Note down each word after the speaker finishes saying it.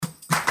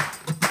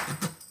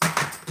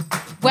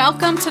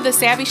Welcome to the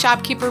Savvy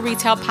Shopkeeper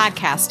Retail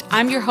Podcast.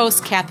 I'm your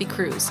host, Kathy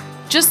Cruz.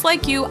 Just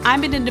like you,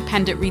 I'm an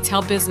independent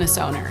retail business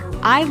owner.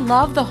 I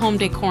love the home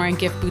decor and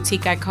gift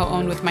boutique I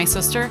co-own with my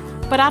sister,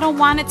 but I don't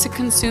want it to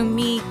consume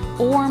me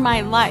or my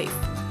life.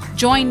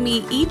 Join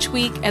me each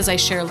week as I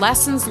share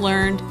lessons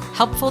learned,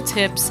 helpful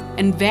tips,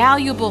 and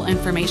valuable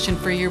information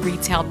for your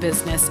retail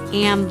business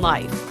and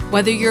life.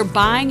 Whether you're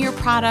buying your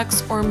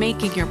products or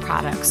making your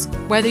products,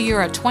 whether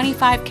you're a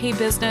 $25K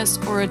business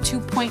or a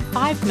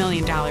 $2.5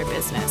 million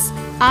business,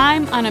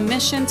 I'm on a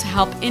mission to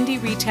help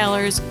indie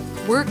retailers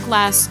work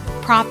less,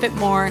 profit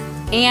more,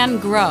 and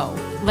grow.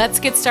 Let's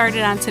get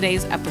started on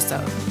today's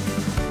episode.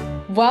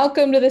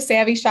 Welcome to the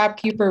Savvy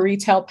Shopkeeper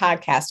Retail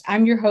Podcast.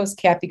 I'm your host,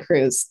 Kathy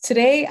Cruz.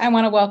 Today, I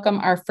want to welcome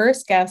our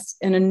first guest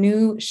in a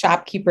new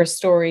Shopkeeper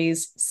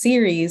Stories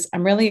series.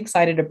 I'm really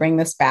excited to bring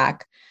this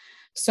back.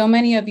 So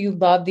many of you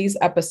love these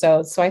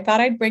episodes, so I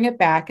thought I'd bring it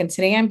back. And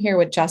today I'm here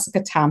with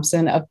Jessica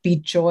Thompson of Be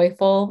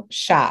Joyful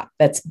Shop.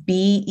 That's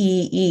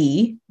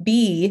B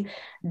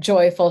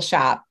Joyful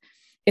Shop.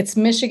 It's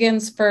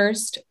Michigan's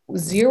first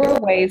zero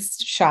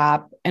waste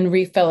shop and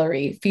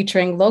refillery,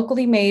 featuring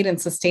locally made and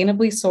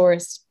sustainably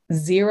sourced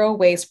zero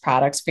waste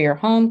products for your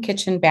home,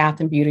 kitchen, bath,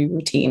 and beauty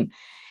routine.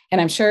 And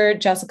I'm sure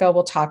Jessica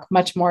will talk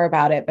much more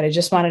about it, but I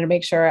just wanted to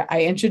make sure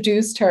I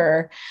introduced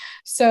her.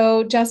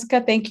 So Jessica,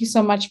 thank you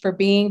so much for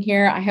being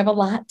here. I have a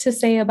lot to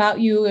say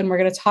about you, and we're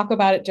going to talk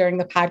about it during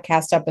the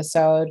podcast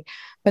episode,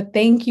 but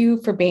thank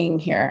you for being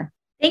here.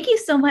 Thank you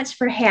so much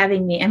for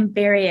having me. I'm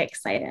very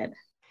excited.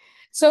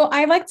 So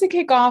I like to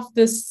kick off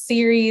this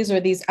series or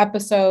these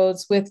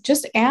episodes with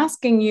just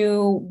asking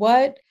you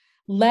what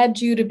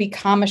led you to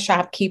become a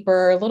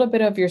shopkeeper, a little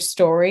bit of your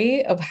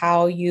story of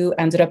how you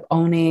ended up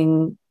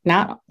owning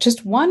not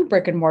just one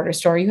brick and mortar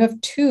store, you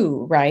have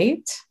two,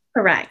 right?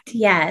 Correct.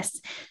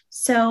 Yes.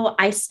 So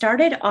I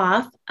started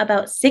off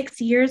about 6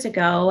 years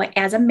ago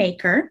as a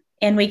maker,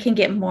 and we can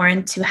get more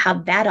into how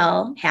that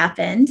all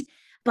happened.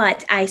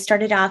 But I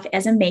started off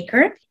as a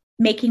maker,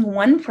 making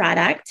one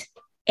product,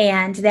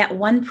 and that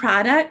one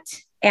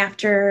product,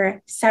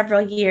 after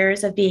several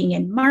years of being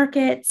in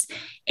markets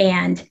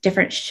and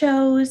different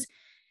shows,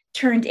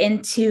 turned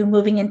into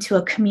moving into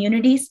a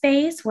community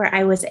space where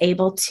I was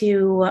able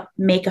to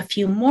make a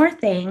few more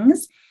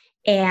things.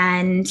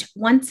 And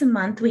once a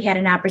month, we had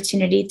an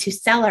opportunity to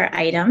sell our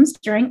items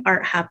during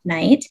Art Hop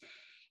Night.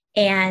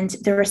 And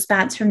the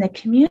response from the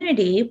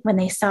community when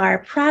they saw our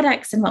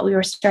products and what we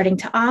were starting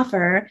to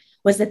offer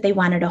was that they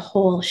wanted a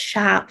whole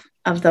shop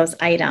of those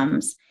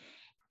items.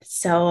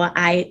 So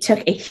I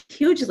took a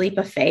huge leap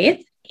of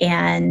faith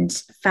and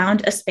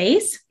found a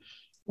space.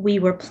 We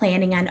were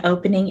planning on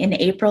opening in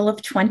April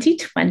of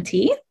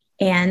 2020.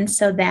 And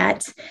so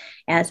that,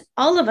 as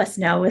all of us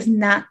know, was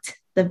not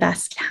the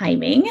best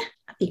timing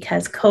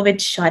because COVID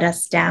shut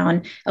us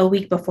down a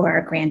week before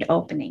our grand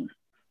opening.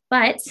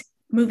 But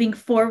moving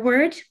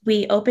forward,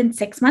 we opened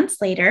 6 months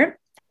later.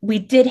 We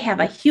did have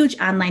a huge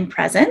online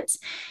presence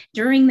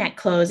during that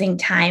closing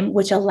time,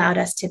 which allowed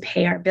us to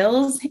pay our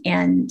bills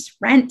and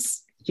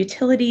rents,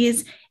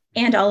 utilities,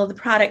 and all of the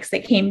products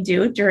that came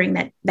due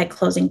during that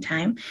closing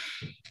time.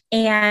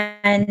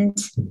 And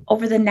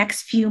over the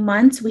next few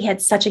months, we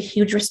had such a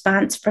huge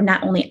response from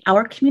not only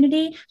our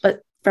community, but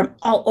from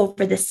all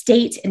over the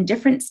state and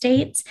different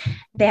states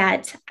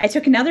that I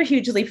took another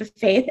huge leap of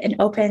faith and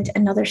opened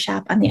another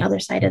shop on the other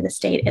side of the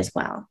state as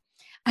well.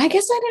 I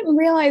guess I didn't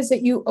realize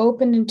that you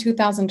opened in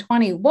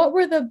 2020. What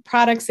were the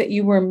products that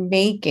you were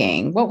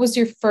making? What was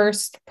your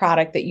first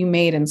product that you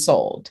made and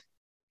sold?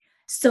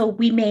 So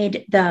we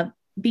made the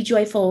Be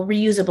Joyful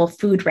reusable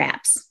food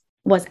wraps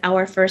was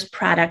our first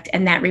product,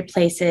 and that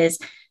replaces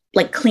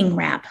like cling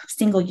wrap,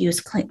 single-use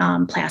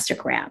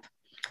plastic wrap.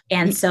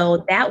 And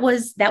so that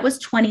was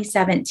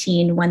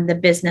 2017 when the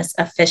business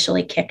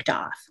officially kicked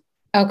off.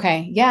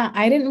 Okay. Yeah.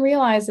 I didn't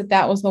realize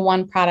that was the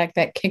one product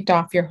that kicked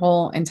off your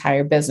whole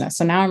entire business.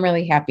 So now I'm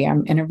really happy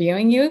I'm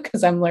interviewing you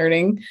because I'm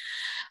learning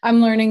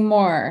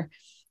more.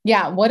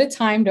 Yeah. What a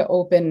time to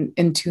open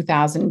in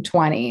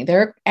 2020. There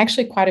are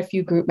actually quite a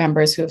few group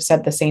members who have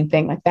said the same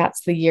thing. Like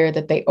that's the year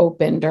that they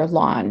opened or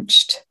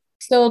launched.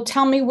 So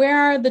tell me, where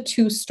are the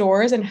two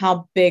stores and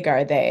how big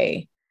are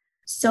they?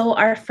 So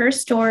our first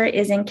store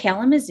is in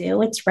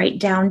Kalamazoo. It's right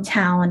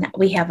downtown.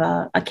 We have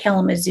a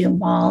Kalamazoo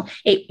mall.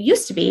 It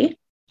used to be,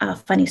 a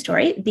funny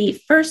story,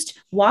 the first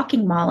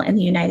walking mall in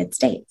the United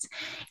States.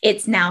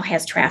 It now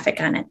has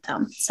traffic on it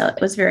though. So it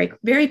was very,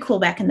 very cool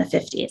back in the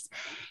 50s.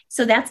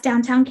 So that's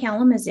downtown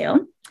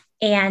Kalamazoo.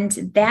 And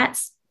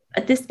this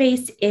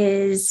space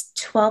is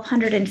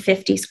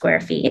 1,250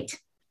 square feet.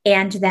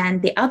 And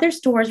then the other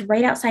store is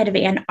right outside of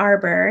Ann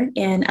Arbor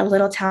in a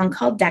little town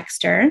called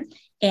Dexter.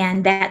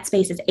 And that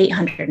space is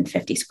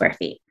 850 square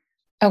feet.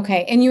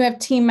 Okay. And you have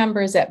team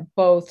members at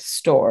both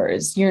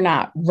stores. You're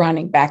not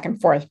running back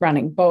and forth,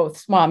 running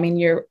both. Well, I mean,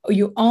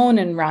 you own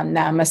and run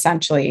them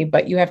essentially,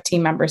 but you have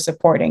team members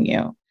supporting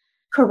you.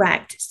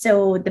 Correct.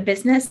 So the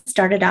business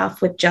started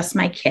off with just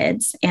my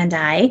kids and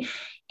I.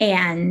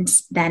 And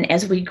then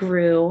as we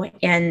grew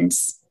and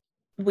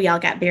we all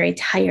got very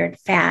tired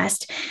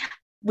fast,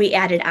 we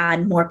added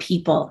on more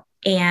people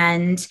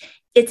And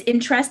it's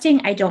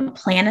interesting. I don't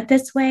plan it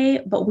this way,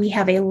 but we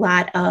have a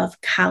lot of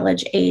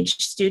college age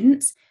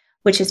students,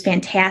 which is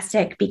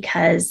fantastic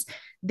because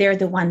they're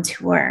the ones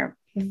who are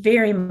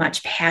very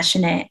much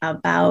passionate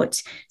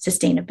about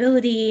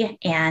sustainability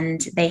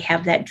and they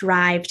have that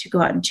drive to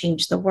go out and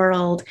change the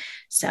world.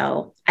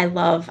 So I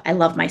love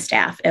my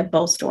staff at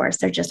both stores.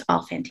 They're just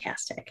all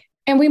fantastic.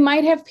 And we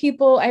might have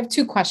people, I have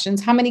two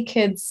questions. How many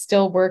kids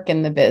still work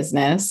in the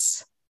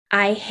business?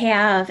 I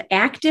have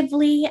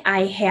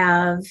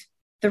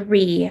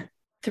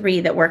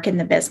three that work in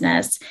the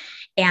business.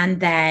 And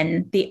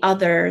then the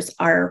others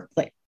are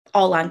like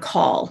all on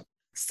call.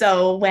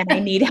 So when I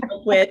need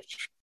help with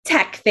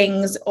tech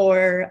things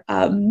or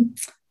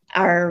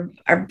our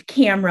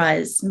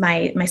cameras,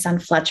 my son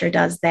Fletcher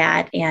does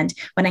that. And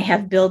when I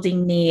have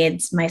building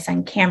needs, my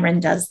son Cameron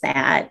does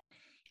that.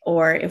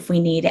 Or if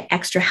we need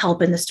extra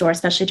help in the store,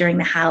 especially during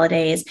the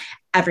holidays,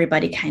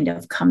 everybody kind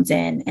of comes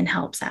in and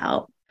helps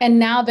out. And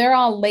now they're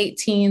all late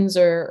teens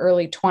or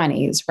early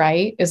 20s,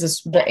 right? Is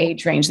this the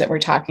age range that we're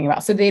talking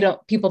about? So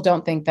people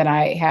don't think that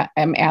I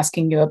am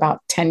asking you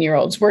about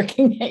 10-year-olds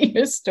working at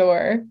your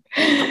store.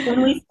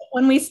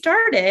 When we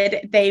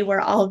started, they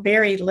were all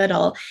very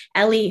little.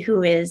 Ellie,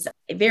 who is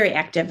very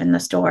active in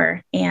the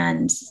store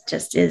and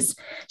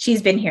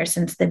she's been here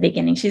since the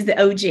beginning. She's the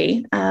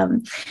OG.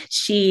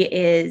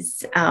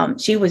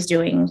 She was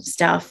doing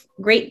stuff,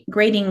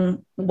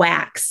 grading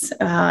wax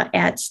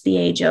at the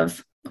age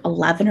of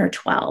 11 or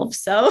 12.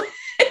 So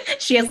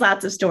she has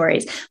lots of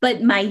stories,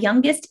 but my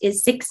youngest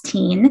is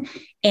 16.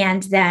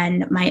 And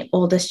then my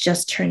oldest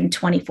just turned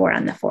 24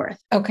 on the 4th.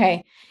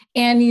 Okay.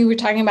 And you were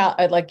talking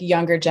about like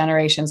younger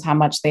generations, how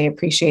much they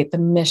appreciate the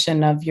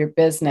mission of your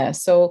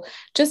business. So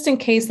just in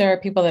case there are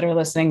people that are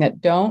listening that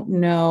don't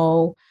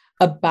know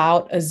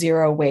about a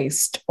zero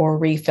waste or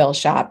refill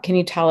shop, can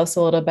you tell us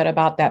a little bit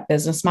about that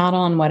business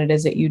model and what it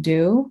is that you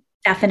do?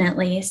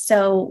 Definitely.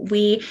 So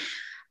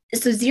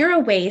zero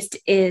waste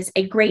is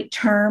a great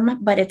term,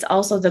 but it's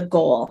also the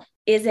goal.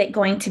 Is it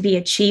going to be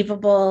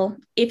achievable?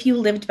 If you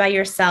lived by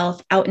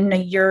yourself out in a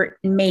yurt,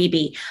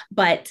 maybe,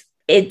 but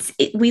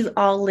we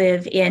all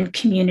live in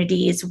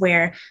communities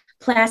where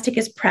plastic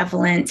is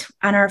prevalent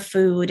on our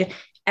food,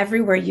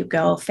 everywhere you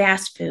go,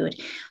 fast food.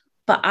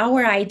 But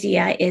our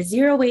idea is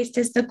zero waste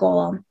is the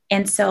goal.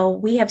 And so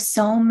we have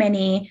so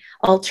many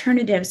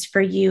alternatives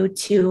for you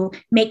to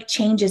make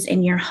changes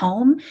in your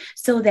home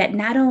so that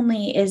not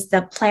only is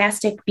the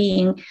plastic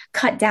being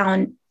cut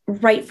down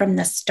right from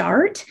the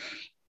start,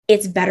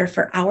 it's better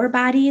for our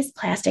bodies.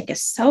 Plastic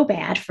is so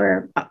bad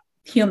for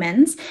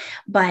humans,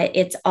 but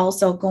it's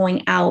also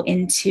going out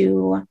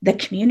into the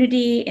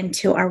community,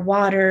 into our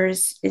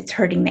waters. It's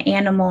hurting the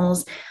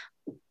animals.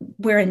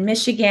 We're in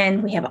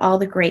Michigan. We have all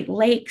the Great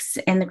Lakes,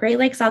 and the Great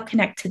Lakes all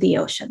connect to the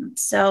ocean.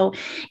 So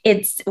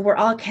we're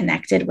all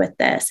connected with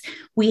this.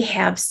 We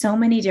have so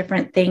many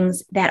different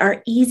things that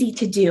are easy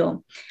to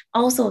do.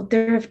 Also,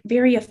 they're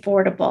very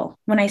affordable.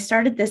 When I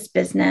started this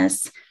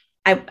business,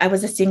 I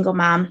was a single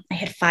mom. I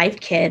had 5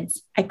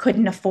 kids. I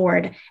couldn't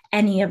afford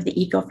any of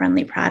the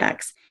eco-friendly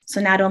products.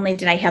 So not only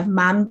did I have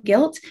mom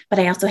guilt, but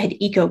I also had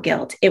eco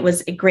guilt. It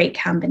was a great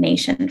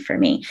combination for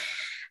me.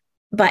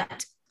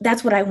 But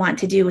that's what I want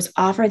to do, is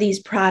offer these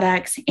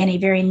products in a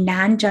very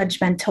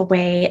non-judgmental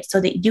way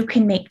so that you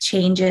can make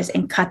changes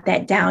and cut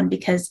that down,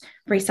 because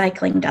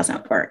recycling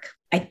doesn't work.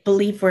 I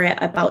believe we're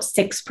at about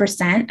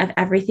 6% of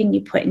everything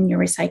you put in your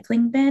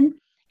recycling bin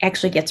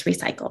actually gets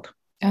recycled.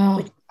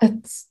 Oh,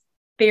 that's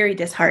very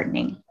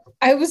disheartening.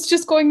 I was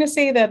just going to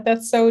say that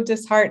that's so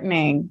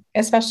disheartening,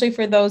 especially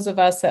for those of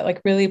us that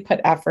like really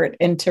put effort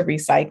into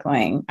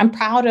recycling. I'm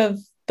proud of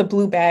the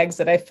blue bags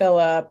that I fill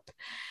up,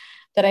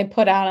 that I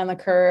put out on the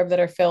curb that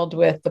are filled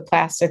with the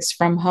plastics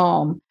from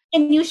home.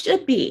 And you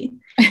should be.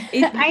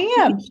 I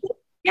am.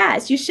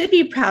 Yes, you should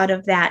be proud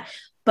of that.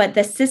 But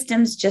the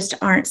systems just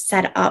aren't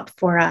set up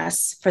for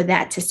us for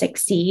that to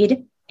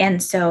succeed.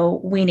 And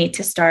so we need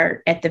to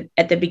start at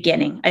the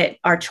beginning, at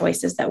our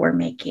choices that we're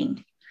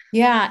making.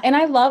 Yeah. And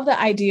I love the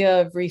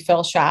idea of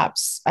refill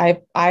shops.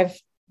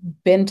 I've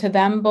been to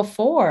them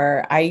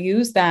before. I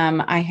use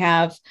them. I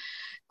have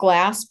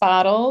glass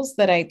bottles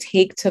that I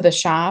take to the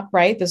shop,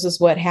 right? This is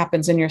what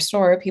happens in your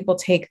store. People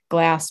take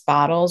glass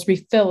bottles,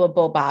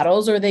 refillable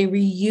bottles, or they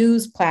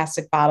reuse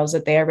plastic bottles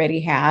that they already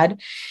had.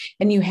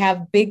 And you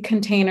have big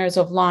containers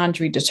of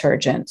laundry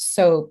detergent,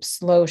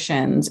 soaps,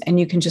 lotions, and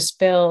you can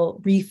just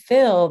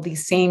refill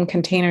these same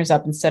containers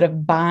up instead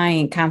of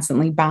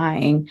constantly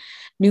buying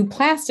new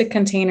plastic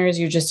containers.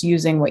 You're just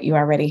using what you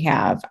already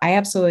have. I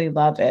absolutely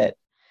love it.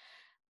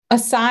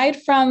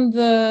 Aside from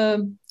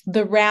the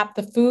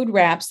food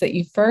wraps that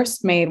you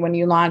first made when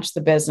you launched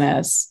the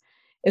business,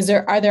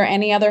 are there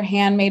any other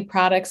handmade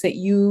products that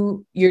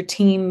your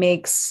team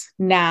makes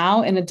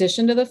now in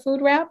addition to the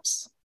food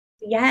wraps?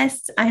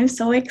 Yes, I'm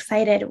so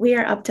excited. We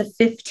are up to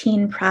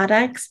 15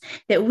 products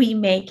that we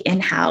make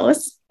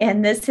in-house,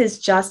 and this has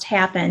just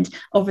happened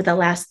over the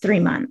last 3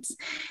 months.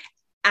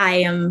 I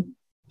am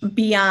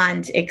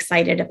beyond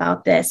excited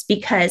about this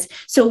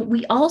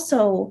we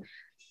also,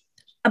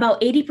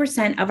 about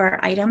 80% of our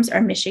items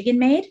are Michigan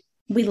made.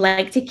 We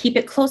like to keep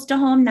it close to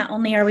home. Not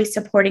only are we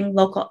supporting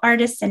local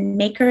artists and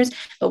makers,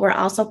 but we're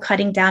also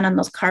cutting down on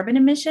those carbon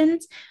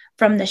emissions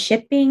from the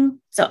shipping.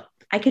 So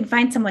I can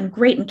find someone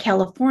great in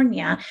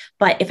California,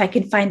 but if I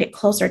can find it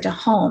closer to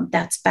home,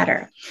 that's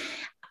better.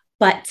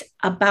 But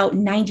about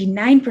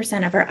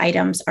 99% of our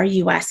items are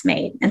US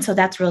made. And so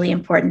that's really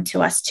important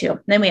to us too.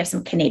 And then we have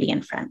some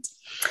Canadian friends.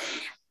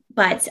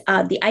 But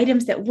the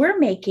items that we're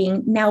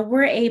making, now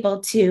we're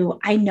able to,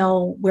 I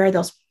know where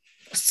those,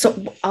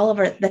 so all of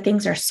the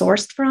things are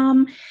sourced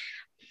from.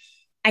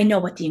 I know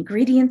what the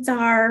ingredients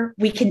are.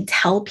 We can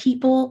tell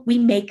people we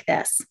make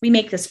this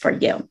for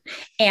you.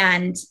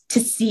 And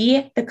to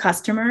see the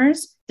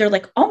customers, they're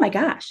like, oh my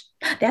gosh,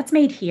 that's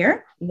made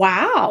here.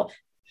 Wow.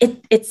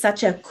 It's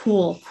such a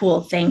cool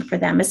thing for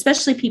them,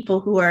 especially people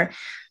who are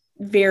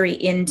very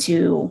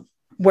into,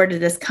 where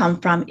did this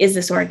come from? Is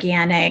this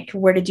organic?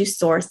 Where did you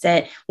source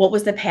it? What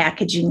was the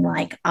packaging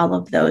like? All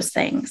of those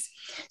things.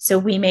 So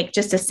we make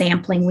just a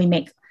sampling. We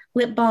make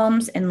lip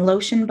balms and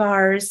lotion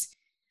bars,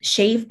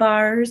 shave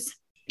bars,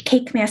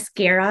 cake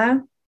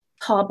mascara,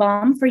 paw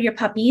balm for your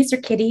puppies or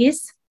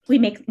kitties. We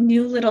make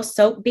new little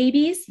soap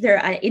babies.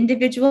 They're an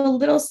individual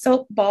little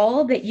soap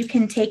ball that you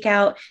can take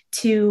out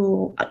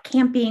to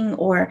camping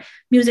or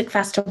music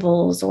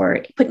festivals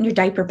or put in your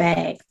diaper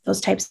bag,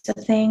 those types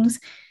of things.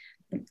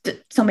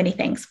 So many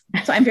things.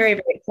 So I'm very,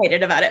 very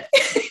excited about it.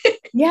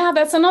 Yeah,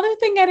 that's another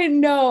thing I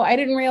didn't know. I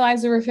didn't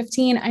realize there were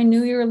 15. I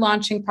knew you were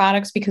launching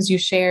products because you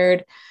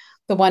shared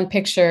the one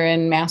picture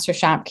in Master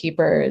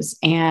Shopkeepers,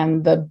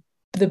 and the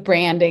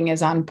branding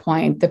is on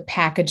point. The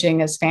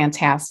packaging is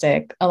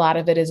fantastic. A lot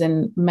of it is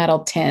in metal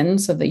tin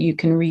so that you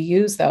can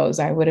reuse those,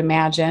 I would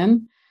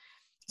imagine.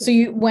 So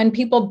when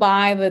people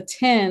buy the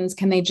tins,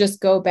 can they just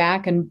go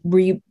back and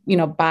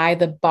buy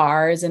the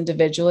bars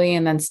individually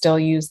and then still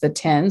use the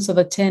tin? So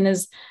the tin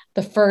is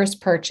the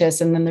first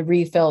purchase, and then the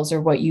refills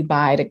are what you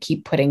buy to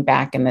keep putting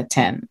back in the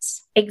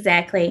tins.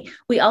 Exactly.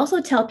 We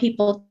also tell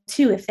people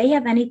too, if they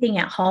have anything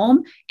at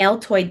home,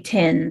 Altoid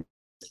tins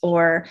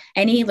or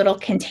any little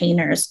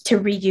containers, to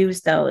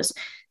reuse those.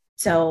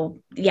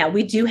 So yeah,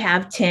 we do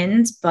have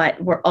tins, but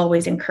we're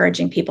always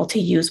encouraging people to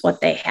use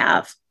what they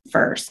have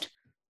first.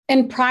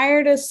 And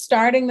prior to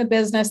starting the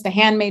business, the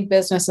handmade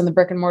business and the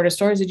brick and mortar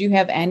stores, did you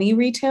have any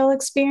retail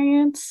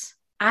experience?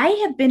 I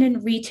have been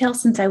in retail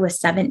since I was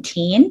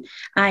 17.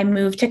 I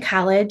moved to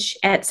college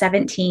at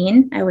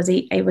 17. I was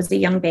a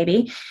young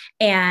baby,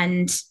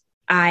 and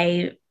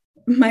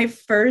my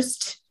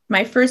first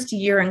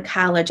year in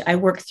college, I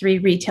worked 3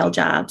 retail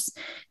jobs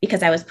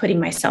because I was putting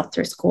myself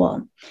through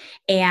school.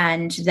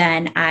 And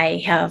then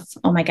I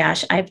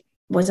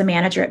was a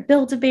manager at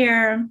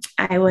Build-A-Bear.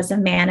 I was a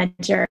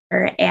manager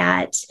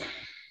at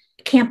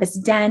Campus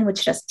Den,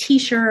 which does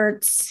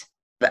t-shirts.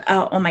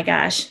 Oh my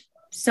gosh,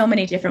 so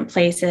many different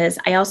places.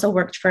 I also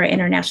worked for an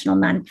international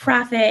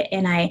nonprofit,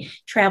 and I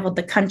traveled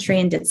the country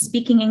and did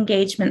speaking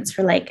engagements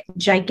for like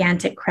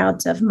gigantic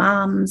crowds of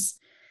moms.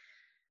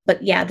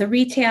 But yeah, the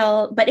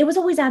retail, but it was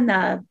always on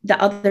the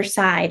other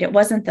side. It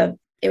wasn't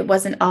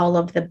all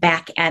of the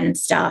back end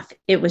stuff.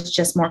 It was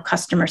just more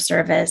customer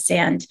service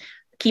and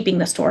keeping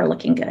the store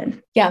looking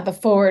good. Yeah, the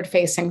forward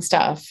facing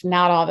stuff,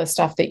 not all the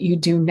stuff that you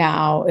do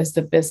now as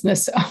the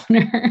business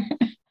owner.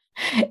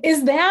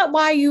 Is that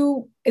why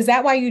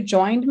you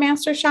joined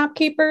Master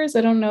Shopkeepers?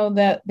 I don't know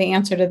the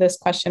answer to this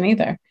question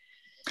either.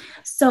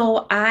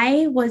 So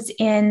I was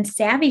in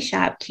Savvy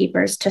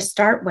Shopkeepers to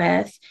start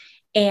with,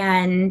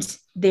 and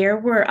there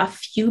were a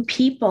few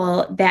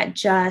people that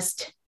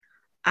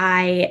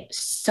I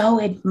so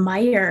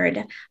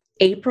admired.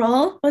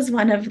 April was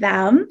one of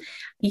them.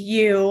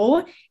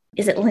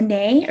 Is it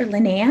Linnea or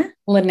Linnea?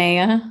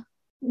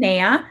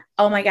 Linnea.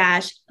 Oh my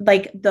gosh.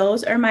 Like,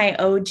 those are my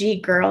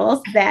OG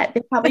girls that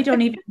they probably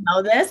don't even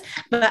know this,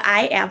 but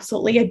I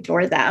absolutely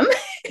adore them.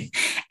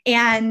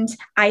 And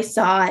I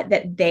saw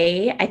that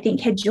they, I think,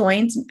 had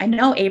joined. I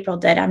know April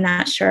did. I'm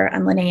not sure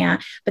on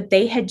Linnea, but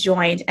they had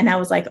joined. And I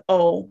was like,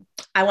 oh,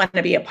 I want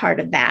to be a part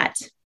of that.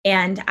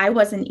 And I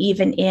wasn't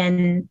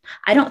even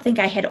I don't think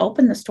I had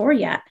opened the store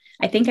yet.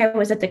 I think I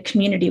was at the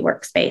community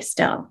workspace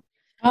still.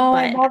 Oh,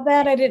 I love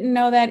that. I didn't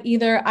know that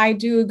either. I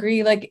do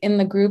agree. Like in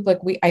the group,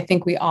 I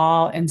think we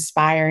all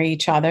inspire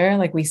each other.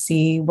 Like we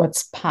see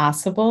what's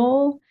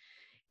possible.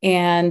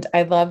 And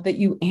I love that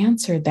you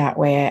answered that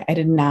way. I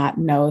did not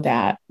know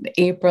that.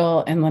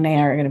 April and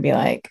Linnea are going to be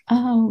like,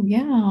 oh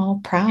yeah,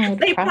 all proud.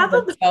 They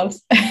probably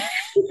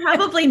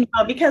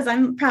know, because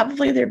I'm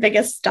probably their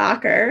biggest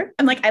stalker.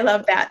 I'm like, I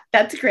love that.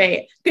 That's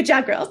great. Good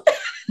job, girls.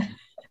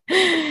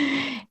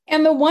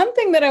 And the one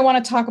thing that I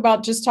want to talk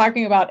about, just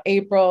talking about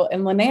April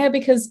and Linnea,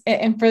 because,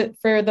 and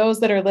for those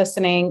that are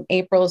listening,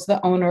 April is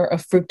the owner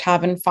of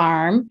Fruchthaven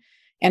Farm,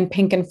 and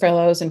Pink and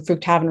Frillos and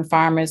Fruchthaven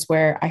Farm is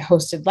where I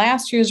hosted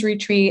last year's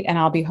retreat, and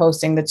I'll be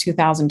hosting the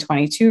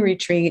 2022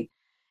 retreat.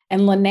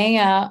 And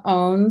Linnea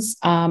owns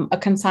a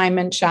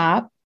consignment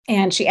shop,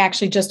 and she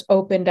actually just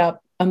opened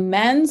up a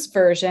men's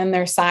version.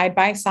 They're side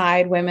by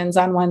side, women's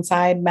on one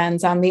side,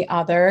 men's on the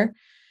other.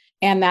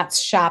 And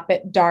that's Shop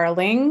at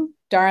Darling.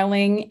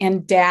 Darling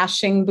and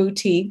Dashing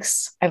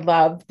Boutiques. I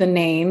love the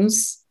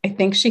names. I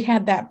think she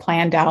had that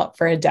planned out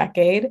for a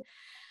decade.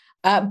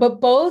 But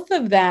both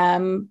of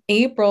them,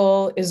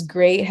 April is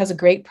great, has a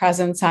great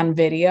presence on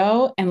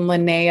video, and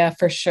Linnea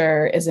for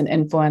sure is an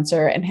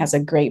influencer and has a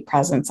great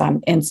presence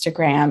on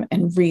Instagram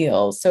and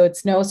Reels. So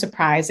it's no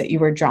surprise that you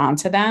were drawn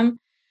to them,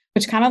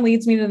 which kind of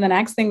leads me to the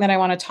next thing that I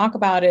want to talk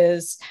about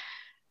is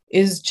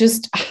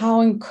just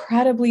how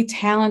incredibly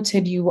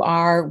talented you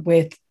are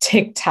with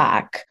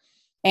TikTok.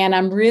 And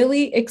I'm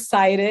really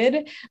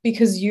excited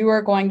because you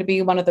are going to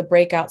be one of the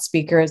breakout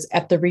speakers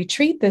at the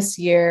retreat this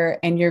year.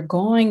 And you're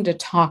going to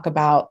talk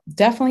about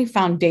definitely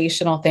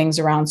foundational things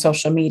around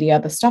social media,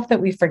 the stuff that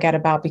we forget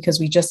about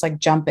because we just like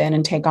jump in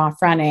and take off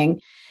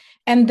running.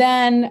 And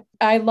then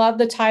I love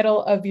the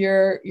title of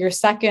your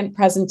second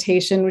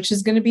presentation, which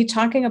is going to be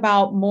talking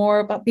about more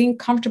about being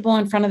comfortable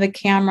in front of the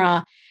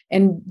camera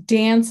and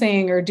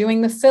dancing or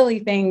doing the silly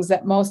things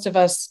that most of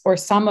us or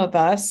some of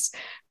us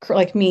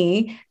like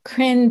me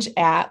cringe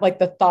at, like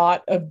the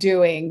thought of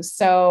doing.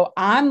 So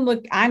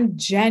I'm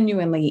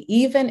genuinely,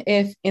 even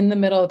if in the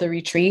middle of the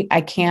retreat,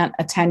 I can't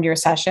attend your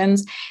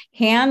sessions,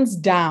 hands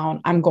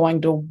down, I'm going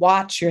to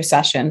watch your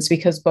sessions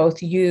because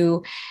both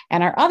you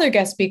and our other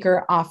guest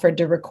speaker offered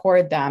to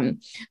record them.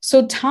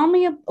 So tell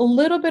me a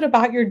little bit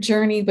about your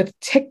journey with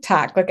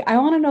TikTok. Like, I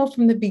want to know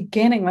from the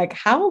beginning, like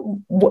how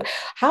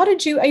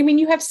did you, I mean,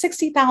 you have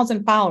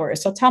 60,000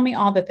 followers. So tell me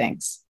all the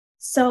things.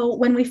 So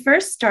when we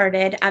first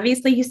started,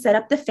 obviously you set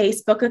up the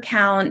Facebook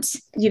account,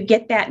 you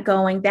get that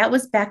going. That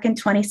was back in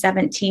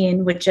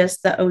 2017 with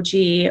just the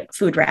OG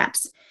food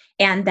wraps.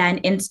 And then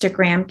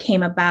Instagram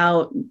came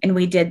about and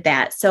we did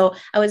that. So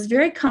I was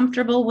very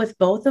comfortable with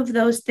both of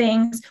those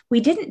things. We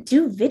didn't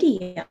do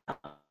video.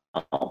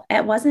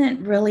 It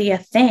wasn't really a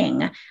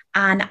thing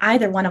on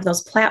either one of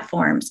those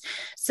platforms.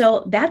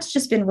 So that's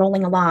just been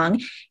rolling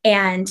along,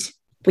 and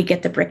we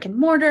get the brick and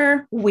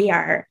mortar.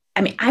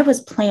 I was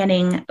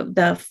planning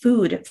the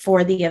food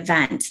for the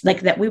event,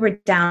 like that we were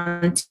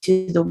down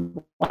to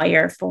the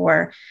wire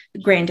for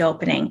the grand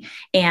opening.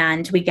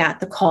 And we got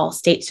the call,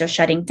 states are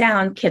shutting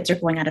down, kids are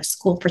going out of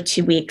school for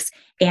 2 weeks.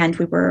 And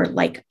we were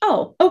like,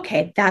 oh,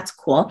 okay, that's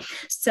cool.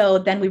 So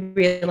then we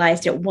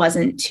realized it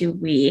wasn't 2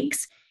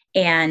 weeks.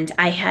 And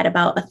I had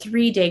about a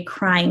 3-day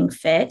crying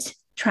fit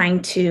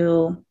trying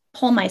to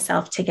pull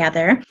myself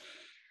together.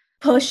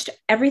 Pushed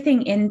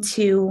everything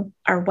into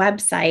our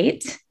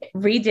website,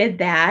 redid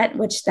that,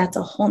 which that's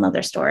a whole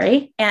nother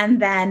story.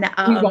 And then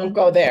we won't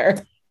go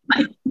there.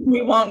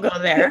 We won't go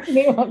there.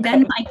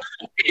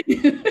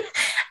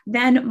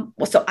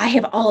 So I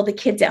have all of the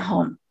kids at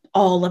home,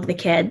 all of the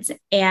kids.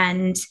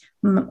 And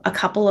a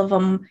couple of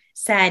them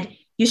said,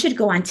 you should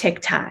go on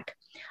TikTok.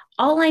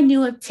 All I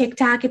knew of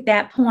TikTok at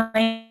that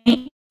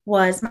point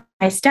was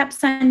my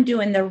stepson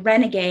doing the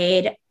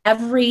renegade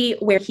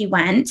everywhere he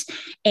went,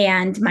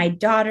 and my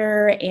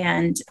daughter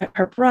and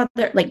her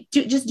brother,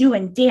 just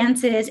doing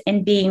dances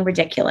and being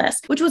ridiculous,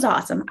 which was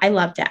awesome. I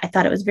loved it. I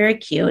thought it was very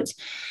cute.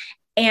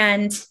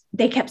 And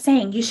they kept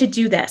saying, you should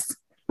do this.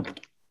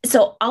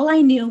 So all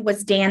I knew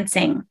was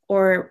dancing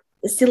or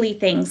silly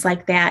things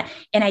like that.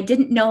 And I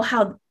didn't know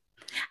how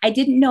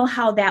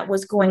that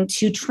was going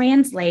to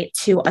translate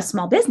to a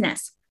small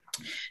business.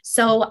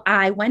 So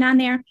I went on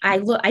there. I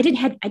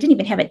didn't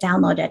even have it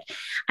downloaded.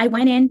 I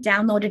went in,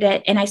 downloaded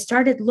it, and I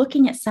started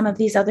looking at some of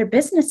these other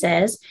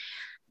businesses.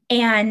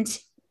 And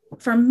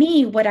for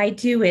me, what I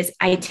do is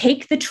I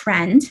take the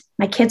trend.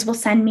 My kids will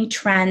send me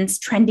trends,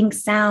 trending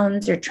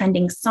sounds or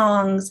trending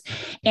songs.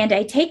 And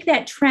I take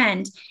that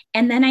trend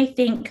and then I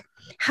think,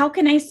 how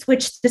can I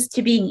switch this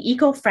to being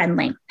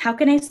eco-friendly? How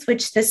can I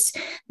switch this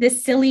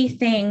silly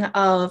thing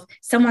of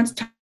someone's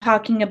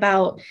talking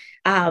about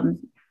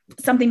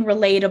something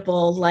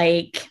relatable,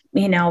 like,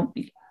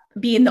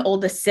 being the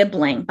oldest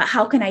sibling, but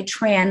how can I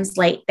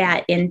translate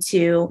that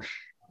into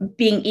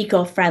being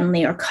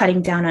eco-friendly or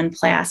cutting down on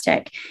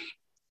plastic?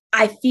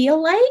 I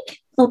feel like a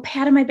little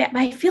pat on my back,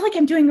 but I feel like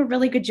I'm doing a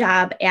really good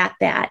job at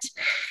that.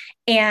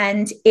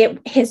 And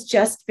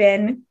it's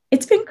been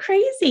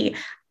crazy.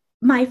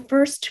 My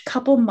first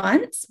couple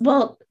months,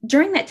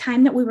 during that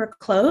time that we were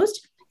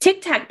closed,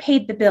 TikTok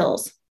paid the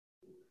bills.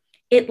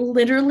 It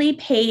literally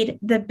paid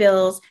the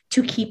bills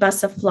to keep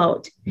us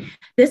afloat.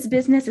 This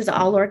business is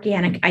all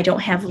organic. I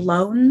don't have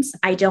loans.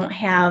 I don't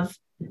have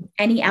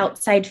any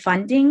outside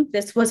funding.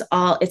 It's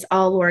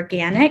all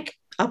organic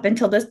up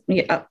until this.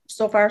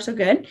 So far, so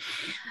good.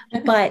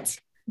 But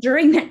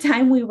during that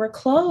time we were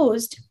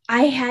closed,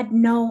 I had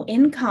no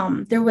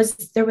income. There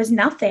was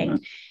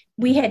nothing.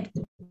 We had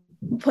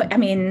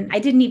I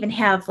didn't even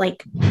have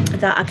like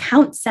the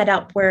account set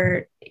up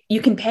where you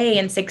can pay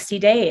in 60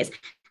 days.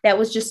 That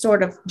was just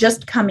sort of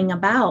just coming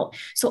about.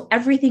 So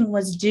everything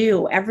was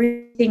due.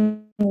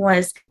 Everything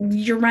was,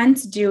 your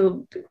rent's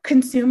due,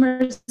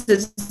 consumers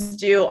is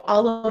due,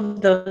 all of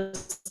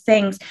those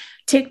things.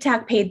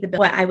 TikTok paid the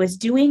bill. What I was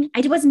doing,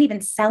 I wasn't even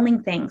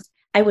selling things.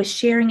 I was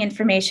sharing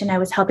information. I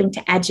was helping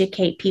to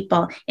educate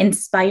people,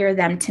 inspire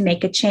them to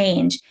make a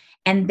change.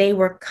 And they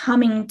were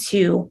coming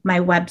to my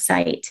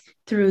website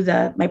through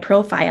my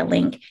profile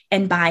link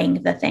and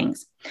buying the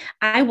things.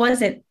 I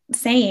wasn't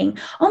saying,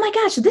 oh my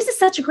gosh, this is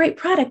such a great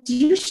product,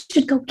 you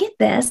should go get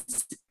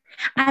this.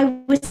 I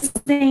was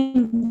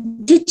saying,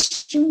 did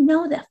you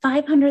know that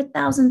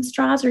 500,000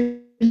 straws are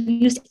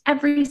used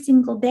every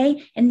single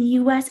day in the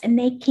US and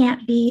they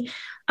can't be,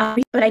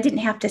 but I didn't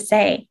have to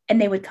say,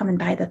 and they would come and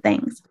buy the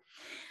things.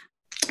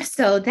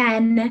 So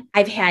then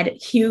I've had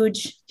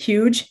huge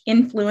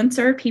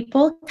influencer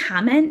people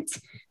comment,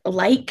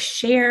 like,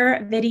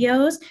 share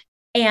videos.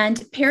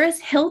 And Paris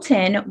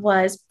Hilton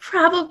was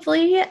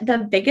probably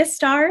the biggest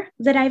star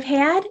that I've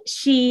had.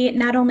 She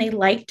not only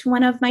liked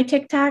one of my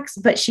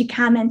TikToks, but she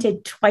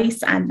commented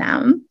twice on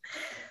them,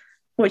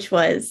 which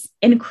was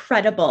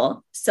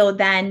incredible. So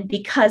then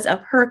because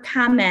of her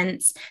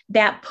comments,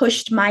 that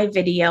pushed my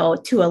video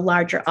to a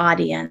larger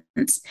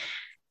audience.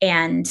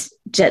 And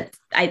just,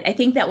 I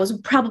think that was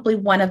probably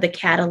one of the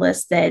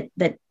catalysts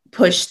that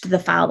pushed the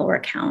follower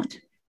count.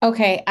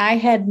 Okay, I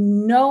had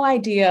no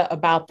idea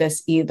about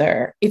this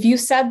either. If you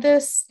said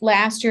this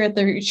last year at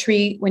the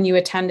retreat when you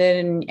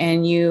attended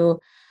and you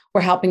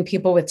were helping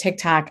people with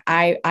TikTok,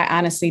 I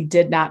honestly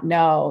did not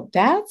know.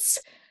 That's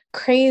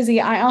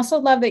crazy. I also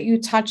love that you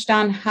touched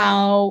on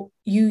how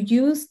you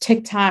use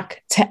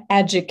TikTok to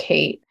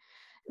educate,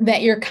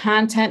 that your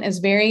content is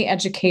very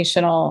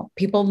educational.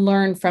 People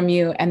learn from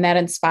you and that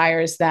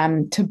inspires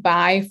them to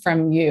buy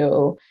from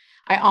you.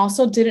 I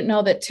also didn't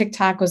know that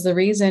TikTok was the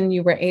reason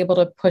you were able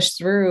to push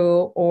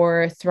through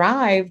or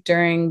thrive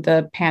during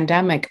the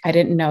pandemic. I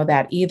didn't know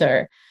that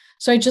either.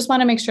 So I just want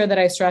to make sure that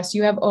I stress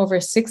you have over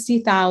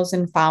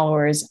 60,000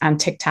 followers on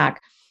TikTok.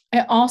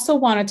 I also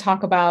want to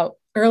talk about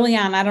early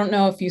on, I don't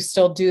know if you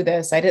still do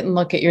this. I didn't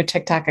look at your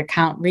TikTok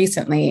account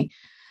recently,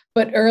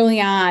 but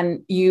early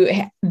on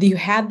you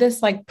had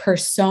this like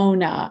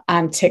persona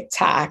on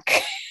TikTok.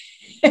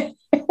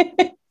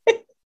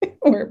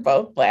 We're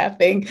both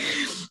laughing.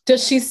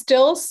 Does she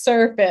still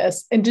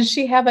surface and does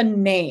she have a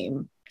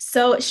name?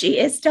 So she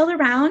is still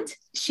around.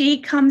 She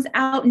comes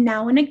out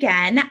now and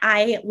again.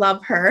 I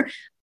love her.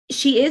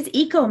 She is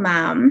Eco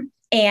Mom,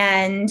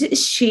 and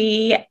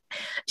she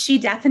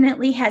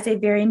definitely has a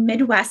very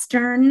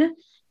Midwestern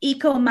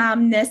eco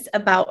momness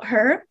about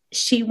her.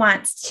 She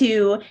wants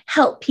to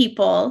help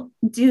people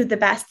do the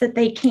best that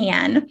they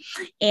can.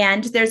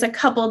 And there's a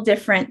couple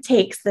different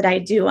takes that I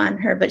do on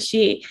her, but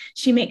she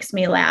makes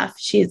me laugh.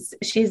 She's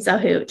a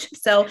hoot.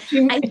 So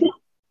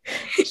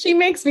she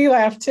makes me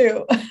laugh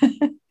too.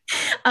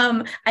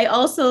 I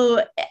also,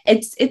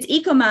 it's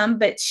Eco Mom,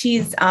 but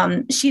she's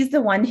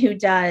the one who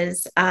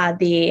does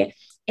the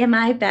am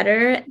I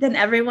better than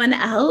everyone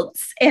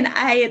else? And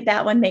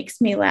that one makes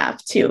me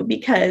laugh too,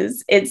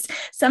 because it's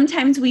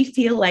sometimes we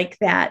feel like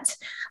that.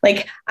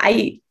 Like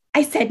I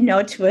said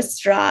no to a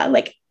straw,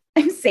 like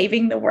I'm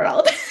saving the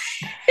world.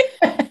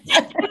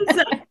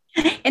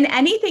 And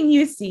anything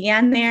you see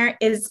on there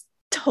is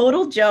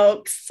total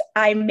jokes.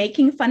 I'm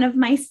making fun of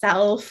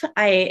myself.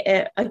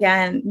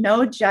 Again,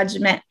 no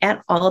judgment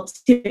at all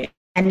to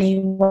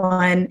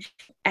anyone.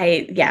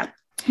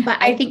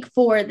 But I think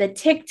for the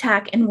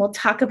TikTok, and we'll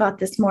talk about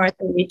this more at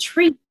the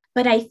retreat,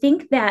 but I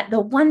think that the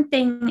one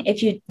thing,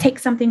 if you take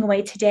something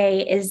away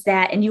today, is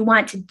that, and you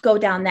want to go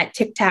down that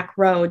TikTok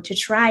road to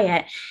try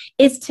it,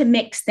 is to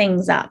mix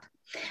things up.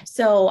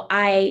 So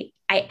I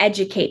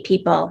educate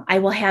people. I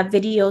will have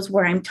videos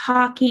where I'm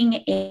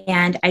talking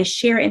and I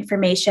share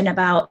information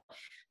about,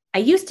 I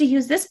used to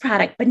use this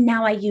product, but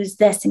now I use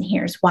this and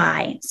here's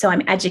why. So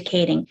I'm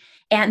educating.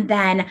 And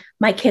then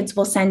my kids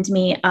will send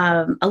me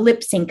a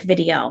lip sync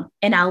video,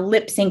 and I'll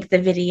lip sync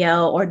the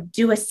video or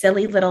do a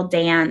silly little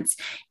dance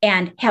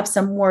and have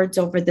some words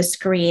over the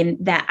screen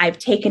that I've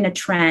taken a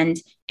trend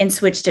and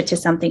switched it to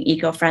something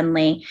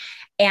eco-friendly.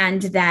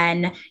 And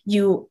then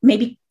you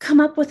maybe come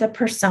up with a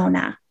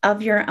persona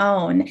of your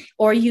own,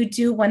 or you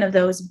do one of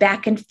those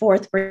back and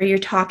forth where you're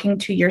talking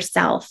to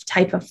yourself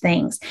type of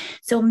things.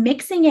 So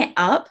mixing it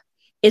up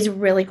is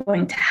really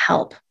going to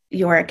help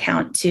your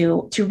account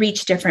to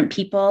reach different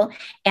people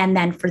and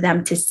then for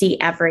them to see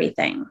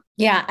everything.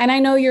 Yeah. And I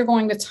know you're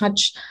going to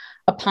touch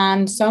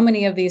upon so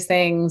many of these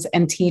things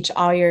and teach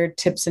all your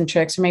tips and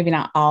tricks, or maybe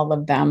not all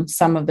of them,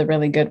 some of the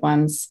really good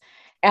ones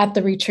at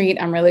the retreat.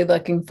 I'm really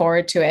looking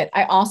forward to it.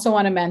 I also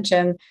want to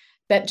mention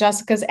that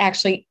Jessica's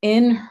actually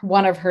in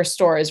one of her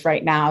stores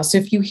right now. So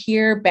if you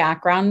hear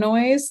background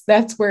noise,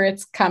 that's where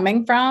it's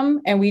coming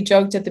from. And we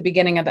joked at the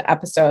beginning of the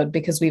episode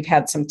because we've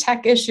had some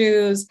tech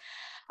issues.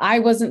 I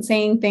wasn't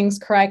saying things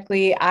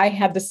correctly. I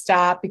had to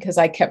stop because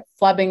I kept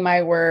flubbing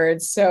my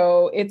words.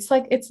 So it's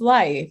like, it's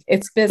life,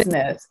 it's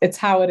business, it's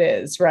how it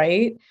is,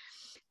 right?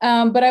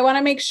 But I want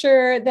to make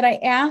sure that I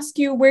ask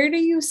you, where do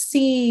you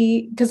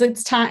see, because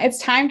it's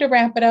time to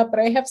wrap it up, but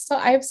I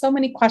have so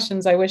many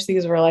questions. I wish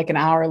these were like an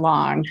hour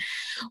long.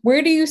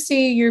 Where do you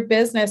see your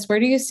business?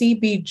 Where do you see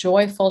Be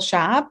Joyful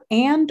Shop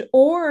and,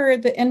 or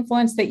the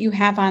influence that you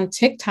have on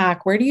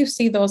TikTok? Where do you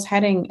see those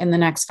heading in the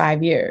next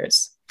 5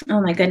 years? Oh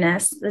my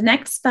goodness. The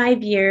next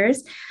 5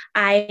 years,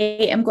 I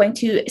am going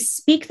to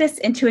speak this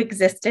into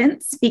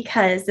existence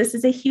because this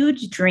is a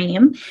huge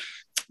dream.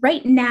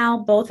 Right now,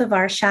 both of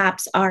our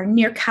shops are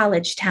near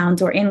college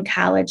towns or in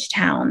college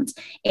towns,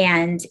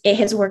 and it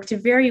has worked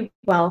very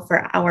well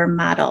for our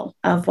model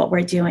of what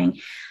we're doing.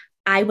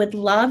 I would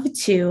love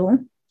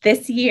to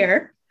this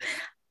year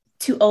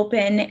to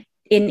open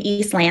in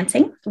East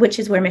Lansing, which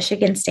is where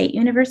Michigan State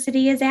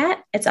University is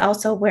at. It's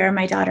also where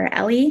my daughter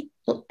Ellie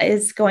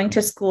is going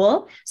to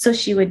school. So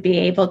she would be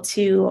able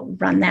to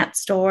run that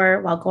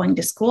store while going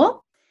to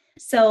school.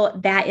 So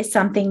that is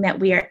something that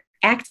we are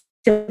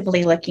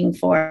actively looking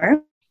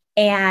for.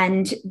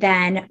 And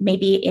then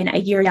maybe in a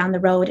year down the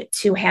road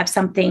to have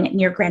something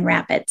near Grand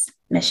Rapids,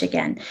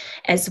 Michigan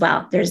as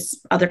well.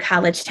 There's other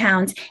college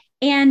towns.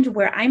 And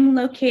where I'm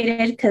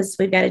located, because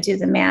we've got to do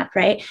the math,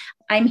 right?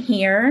 I'm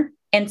here.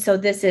 And so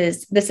this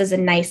is a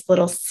nice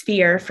little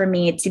sphere for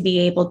me to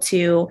be able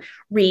to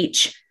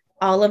reach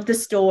all of the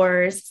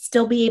stores,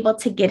 still be able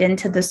to get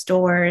into the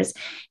stores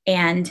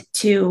and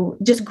to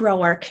just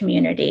grow our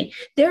community.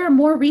 There are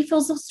more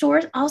refills of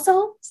stores.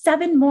 Also,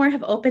 7 more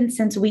have opened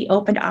since we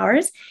opened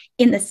ours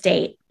in the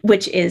state,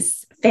 which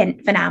is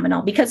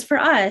phenomenal because for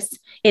us,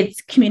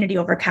 it's community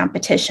over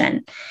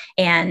competition.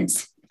 And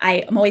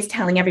I'm always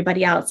telling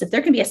everybody else, if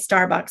there can be a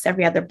Starbucks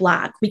every other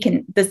block,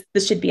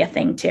 this should be a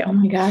thing too. Oh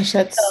my gosh,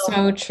 that's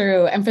so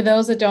true. And for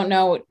those that don't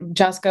know,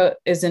 Jessica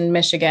is in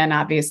Michigan,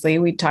 obviously.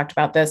 We talked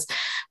about this,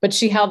 but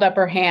she held up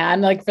her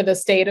hand like for the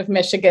state of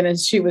Michigan, and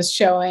she was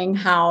showing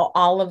how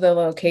all of the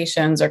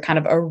locations are kind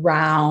of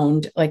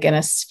around, like in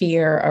a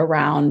sphere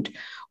around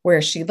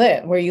where you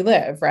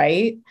live,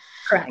 right?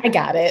 Correct. I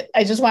got it.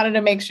 I just wanted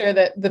to make sure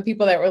that the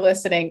people that were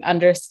listening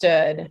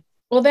understood.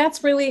 Well,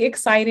 that's really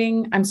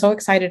exciting. I'm so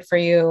excited for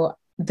you.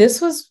 This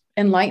was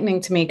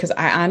enlightening to me because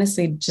I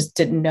honestly just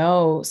didn't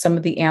know some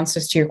of the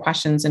answers to your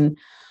questions. And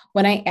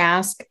when I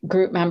ask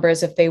group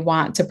members if they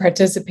want to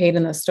participate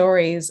in the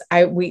stories,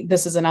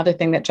 this is another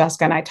thing that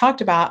Jessica and I talked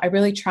about. I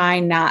really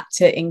try not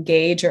to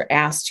engage or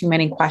ask too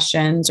many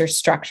questions or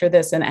structure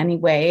this in any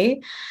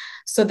way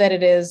so that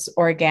it is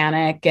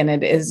organic and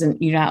it isn't,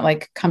 you're not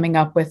like coming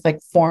up with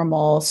like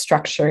formal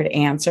structured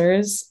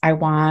answers.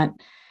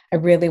 I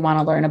really want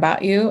to learn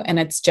about you. And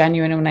it's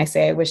genuine when I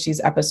say I wish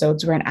these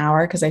episodes were an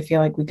hour because I feel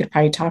like we could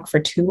probably talk for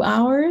 2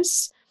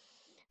 hours.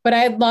 But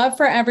I'd love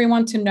for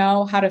everyone to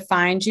know how to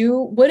find you.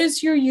 What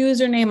is your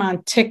username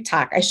on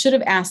TikTok? I should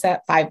have asked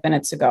that 5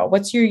 minutes ago.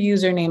 What's your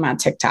username on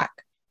TikTok?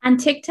 On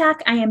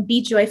TikTok, I am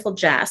Be Joyful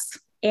Jess.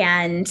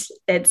 And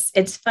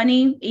it's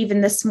funny,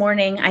 even this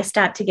morning, I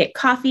stopped to get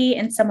coffee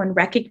and someone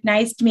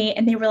recognized me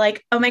and they were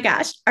like, oh my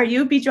gosh, are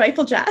you Be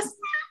Joyful Jess?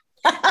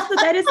 So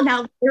that is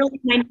now literally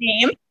my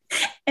name.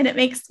 And it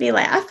makes me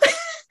laugh.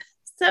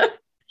 So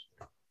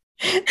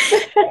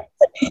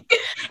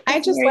I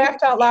just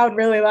laughed out loud,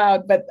 really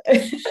loud, but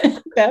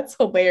that's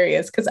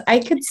hilarious because I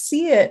could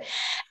see it.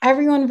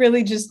 Everyone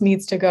really just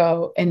needs to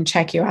go and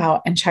check you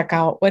out and check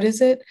out, what is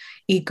it?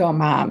 Eco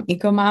Mom.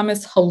 Eco Mom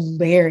is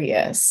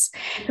hilarious.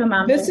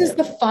 This is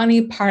the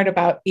funny part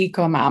about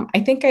Eco Mom.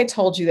 I think I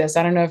told you this.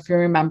 I don't know if you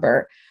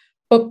remember,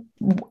 but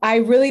I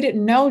really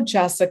didn't know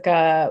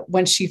Jessica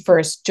when she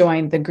first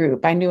joined the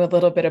group. I knew a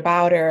little bit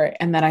about her,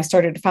 and then I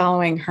started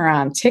following her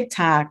on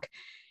TikTok.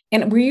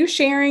 And do you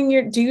share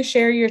your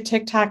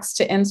TikToks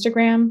to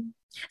Instagram?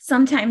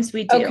 Sometimes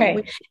we do.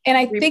 Okay. And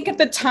I think at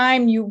the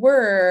time you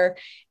were,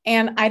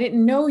 and I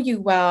didn't know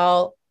you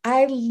well,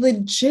 I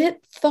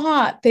legit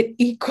thought that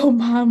Eco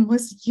Mom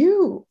was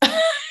you. I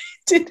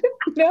didn't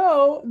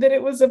know that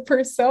it was a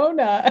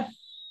persona.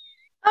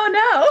 Oh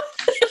no.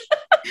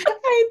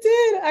 I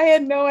did. I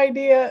had no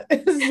idea.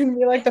 This is going to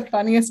be like the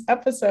funniest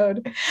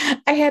episode.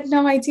 I had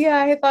no idea.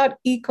 I thought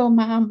Eco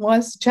Mom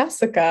was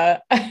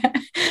Jessica.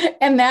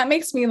 And that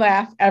makes me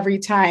laugh every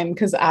time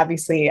because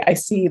obviously I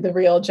see the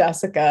real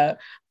Jessica,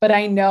 but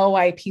I know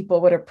why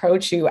people would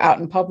approach you out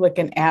in public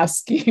and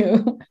ask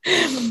you,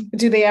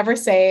 do they ever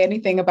say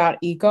anything about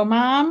Eco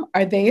Mom?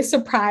 Are they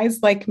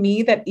surprised like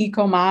me that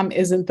Eco Mom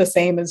isn't the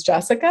same as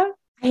Jessica?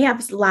 I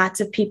have lots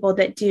of people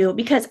that do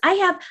because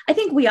I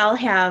think we all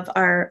have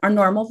our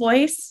normal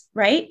voice,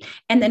 right?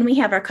 And then we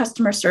have our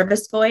customer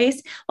service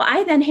voice. Well, I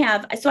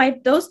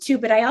have those two,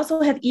 but I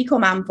also have Eco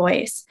Mom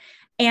voice.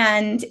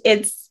 And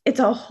it's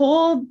a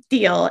whole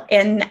deal.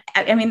 And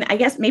I mean, I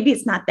guess maybe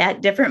it's not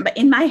that different, but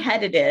in my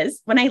head it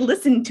is. When I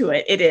listen to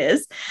it, it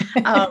is.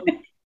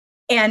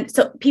 And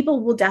so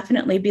people will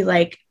definitely be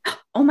like,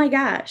 oh my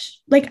gosh,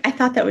 like, I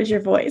thought that was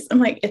your voice. I'm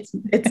like, it's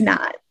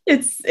not,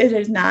 it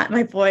is not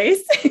my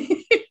voice.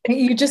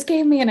 You just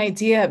gave me an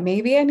idea.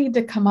 Maybe I need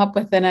to come up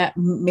with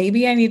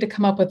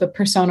a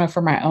persona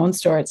for my own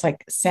store. It's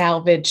like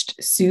Salvaged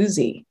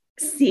Susie.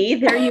 See,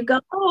 there you go.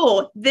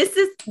 Oh, this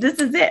is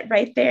it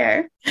right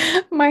there.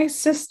 My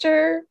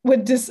sister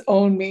would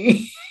disown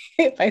me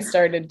if I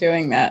started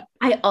doing that.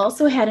 I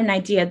also had an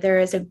idea. There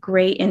is a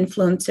great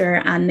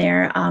influencer on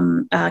there,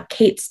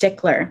 Kate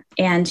Stickler,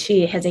 and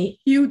she has a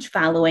huge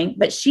following,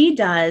 but she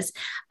does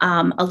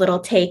a little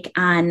take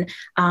on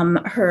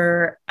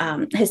her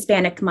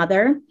Hispanic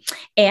mother,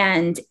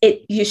 and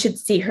you should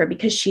see her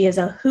because she is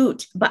a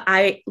hoot. But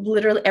I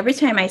literally, every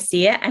time I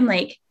see it, I'm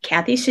like,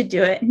 Kathy should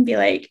do it and be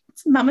like,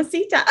 it's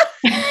Mamacita.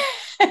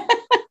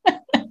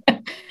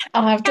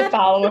 I'll have to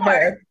follow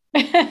her.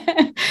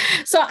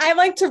 So I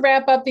like to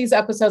wrap up these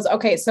episodes.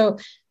 Okay. So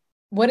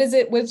what is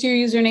it? What's your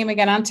username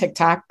again on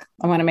TikTok?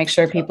 I want to make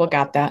sure people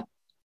got that.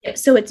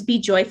 So it's Be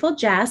Joyful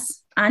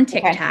Jess on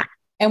TikTok. Okay.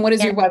 And what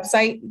is your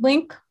website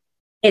link?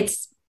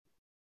 It's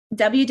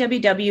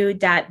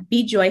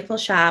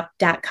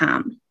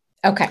www.bejoyfulshop.com.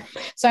 Okay.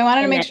 So I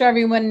wanted to make sure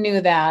everyone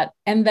knew that.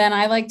 And then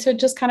I like to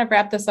just kind of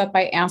wrap this up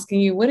by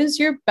asking you, what is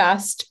your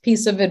best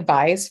piece of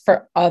advice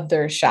for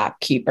other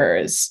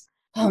shopkeepers?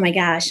 Oh my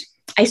gosh.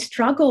 I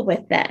struggle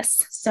with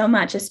this so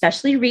much,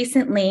 especially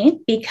recently,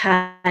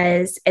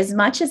 because as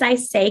much as I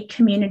say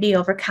community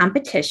over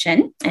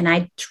competition, and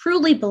I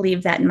truly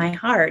believe that in my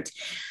heart,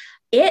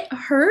 it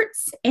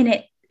hurts and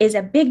it is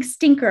a big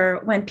stinker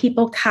when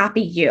people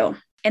copy you.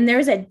 And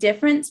there's a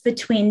difference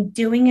between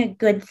doing a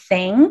good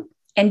thing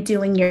and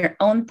doing your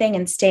own thing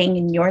and staying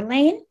in your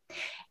lane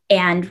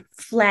and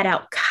flat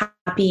out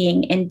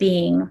copying and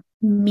being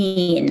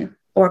mean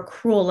or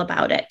cruel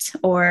about it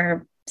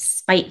or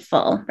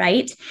spiteful,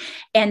 right?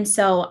 And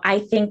so I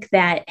think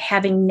that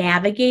having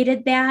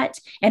navigated that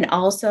and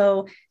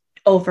also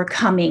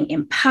overcoming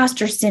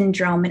imposter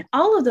syndrome and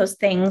all of those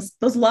things,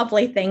 those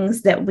lovely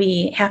things that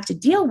we have to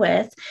deal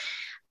with,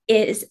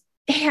 is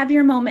have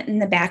your moment in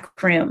the back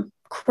room,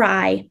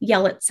 cry,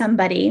 yell at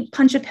somebody,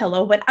 punch a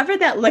pillow, whatever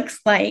that looks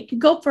like,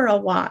 go for a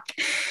walk.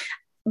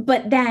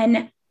 But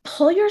then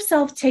pull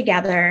yourself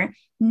together,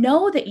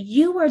 know that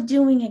you are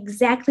doing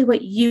exactly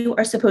what you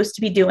are supposed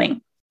to be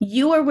doing.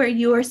 You are where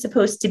you are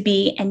supposed to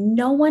be, and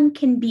no one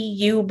can be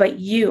you but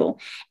you.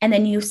 And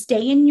then you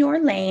stay in your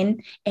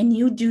lane and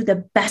you do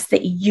the best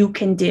that you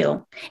can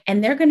do.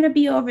 And they're going to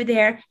be over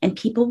there, and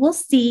people will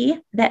see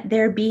that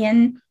they're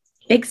being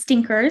big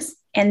stinkers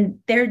and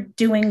they're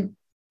doing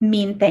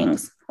mean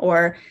things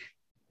or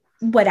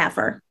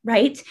whatever,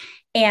 right?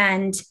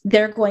 And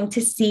they're going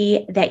to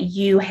see that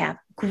you have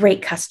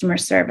great customer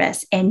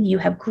service and you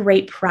have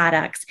great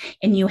products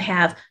and you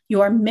have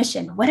your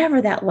mission,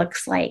 whatever that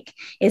looks like.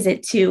 Is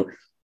it to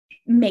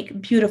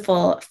make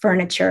beautiful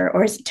furniture,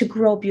 or is it to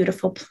grow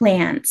beautiful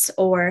plants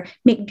or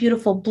make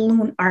beautiful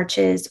balloon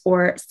arches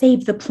or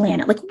save the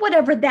planet? Like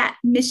whatever that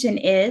mission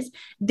is,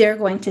 they're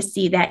going to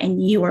see that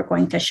and you are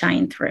going to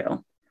shine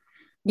through.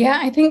 Yeah,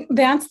 I think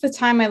that's the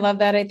time. I love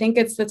that. I think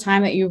it's the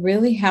time that you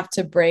really have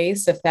to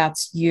brace if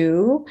that's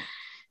you.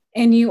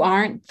 And you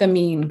aren't the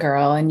mean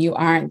girl and you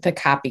aren't the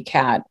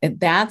copycat.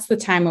 That's the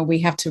time where we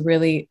have to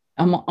really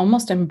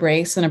almost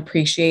embrace and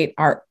appreciate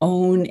our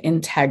own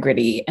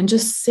integrity and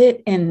just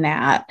sit in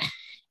that.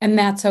 And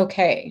that's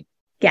okay.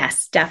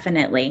 Yes,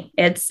 definitely.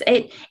 It's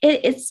a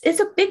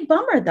big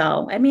bummer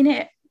though. I mean,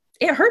 it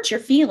hurts your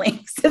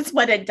feelings. It's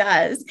what it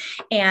does.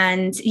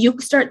 And you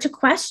start to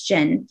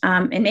question,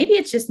 and maybe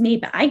it's just me,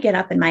 but I get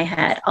up in my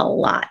head a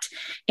lot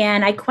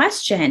and I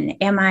question,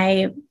 am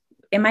I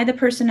the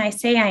person I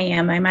say I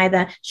am? Am I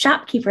the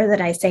shopkeeper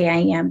that I say I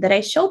am, that I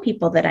show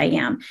people that I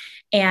am?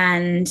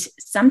 And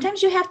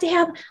sometimes you have to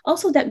have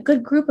also that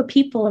good group of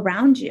people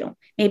around you.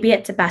 Maybe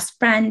it's a best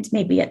friend,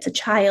 maybe it's a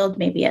child,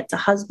 maybe it's a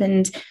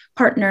husband,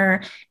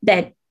 partner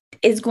that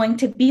is going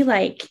to be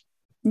like,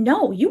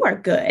 no, you are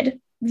good.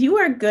 You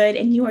are good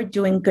and you are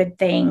doing good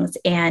things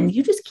and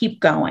you just keep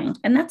going.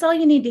 And that's all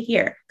you need to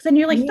hear. Because then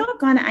you're like,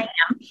 doggone it, I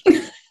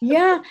am.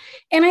 Yeah.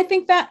 And I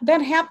think that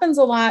happens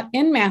a lot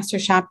in master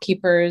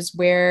shopkeepers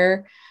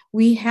where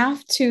we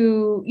have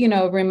to,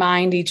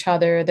 remind each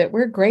other that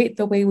we're great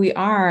the way we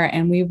are.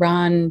 And we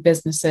run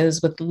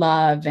businesses with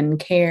love and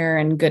care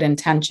and good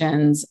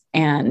intentions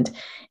and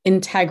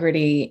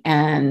integrity,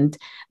 and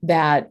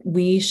that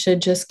we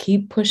should just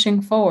keep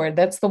pushing forward.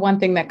 That's the one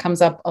thing that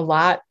comes up a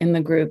lot in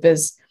the group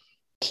is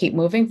keep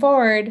moving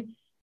forward,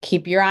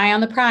 keep your eye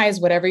on the prize,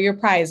 whatever your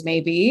prize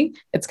may be.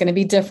 It's going to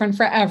be different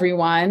for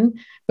everyone,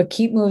 but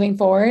keep moving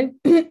forward.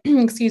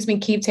 Excuse me,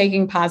 keep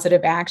taking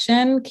positive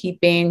action,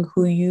 keep being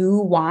who you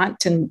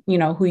want and,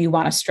 who you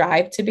want to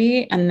strive to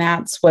be. And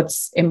that's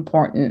what's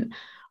important.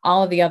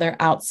 All of the other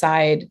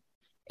outside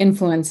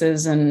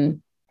influences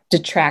and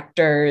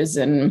detractors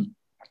and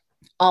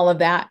all of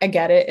that, I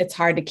get it. It's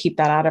hard to keep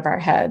that out of our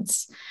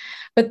heads.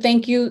 But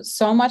thank you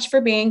so much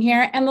for being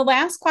here. And the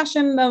last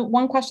question, the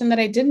one question that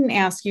I didn't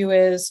ask you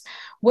is,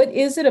 what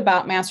is it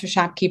about master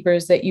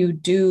shopkeepers that you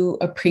do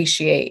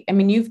appreciate? I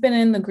mean, you've been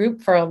in the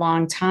group for a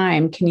long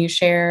time. Can you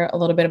share a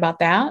little bit about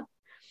that?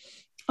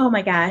 Oh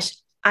my gosh.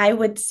 I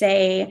would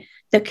say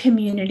the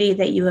community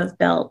that you have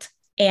built.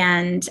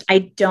 And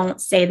I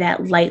don't say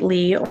that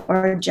lightly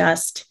or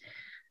just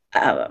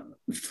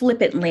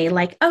flippantly,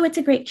 like, oh, it's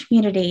a great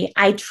community.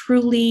 I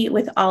truly,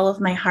 with all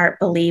of my heart,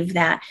 believe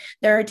that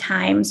there are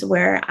times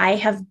where I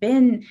have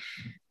been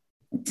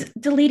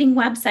deleting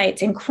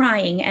websites and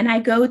crying, and I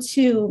go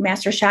to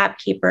master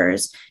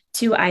shopkeepers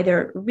to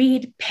either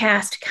read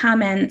past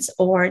comments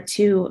or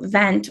to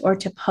vent or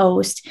to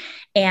post,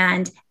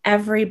 and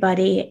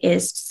everybody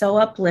is so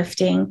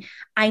uplifting.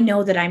 I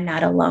know that I'm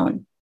not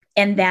alone,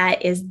 and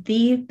that is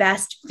the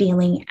best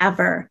feeling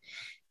ever,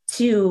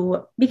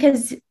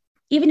 because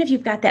even if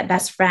you've got that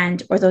best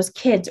friend or those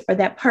kids or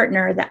that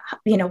partner, that,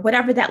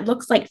 whatever that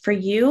looks like for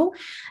you,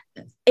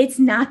 it's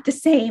not the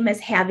same as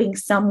having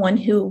someone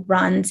who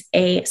runs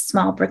a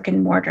small brick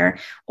and mortar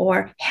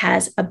or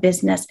has a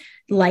business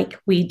like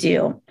we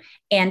do.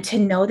 And to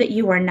know that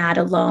you are not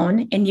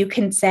alone and you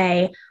can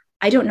say,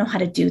 I don't know how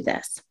to do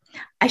this.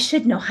 I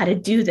should know how to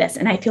do this.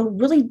 And I feel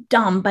really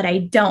dumb, but I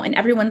don't. And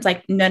everyone's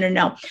like,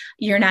 no,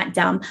 you're not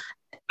dumb.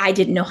 I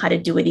didn't know how to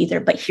do it either,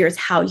 but here's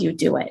how you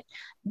do it.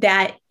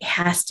 That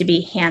has to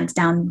be hands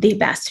down the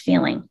best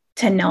feeling,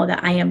 to know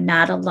that I am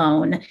not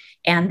alone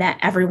and that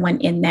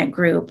everyone in that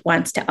group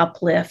wants to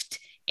uplift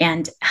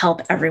and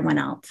help everyone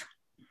else.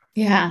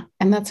 Yeah.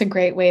 And that's a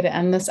great way to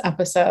end this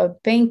episode.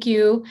 Thank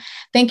you.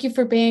 Thank you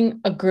for being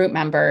a group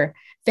member.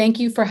 Thank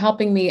you for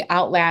helping me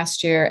out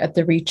last year at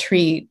the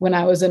retreat when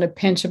I was in a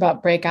pinch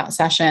about breakout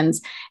sessions.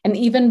 And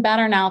even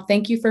better now,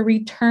 thank you for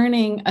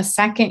returning a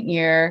second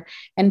year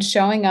and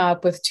showing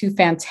up with 2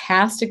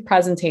 fantastic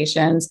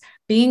presentations,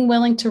 being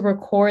willing to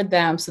record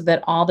them so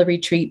that all the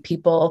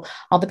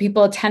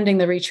people attending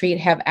the retreat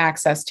have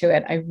access to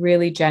it. I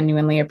really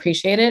genuinely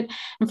appreciate it.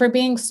 And for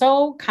being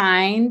so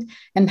kind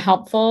and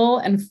helpful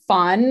and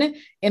fun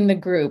in the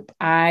group.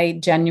 I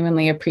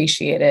genuinely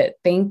appreciate it.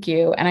 Thank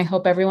you. And I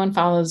hope everyone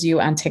follows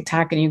you on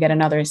TikTok and you get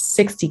another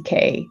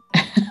 60K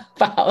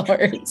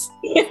followers.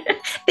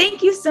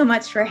 Thank you so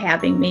much for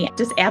having me.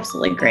 Just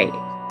absolutely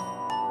great.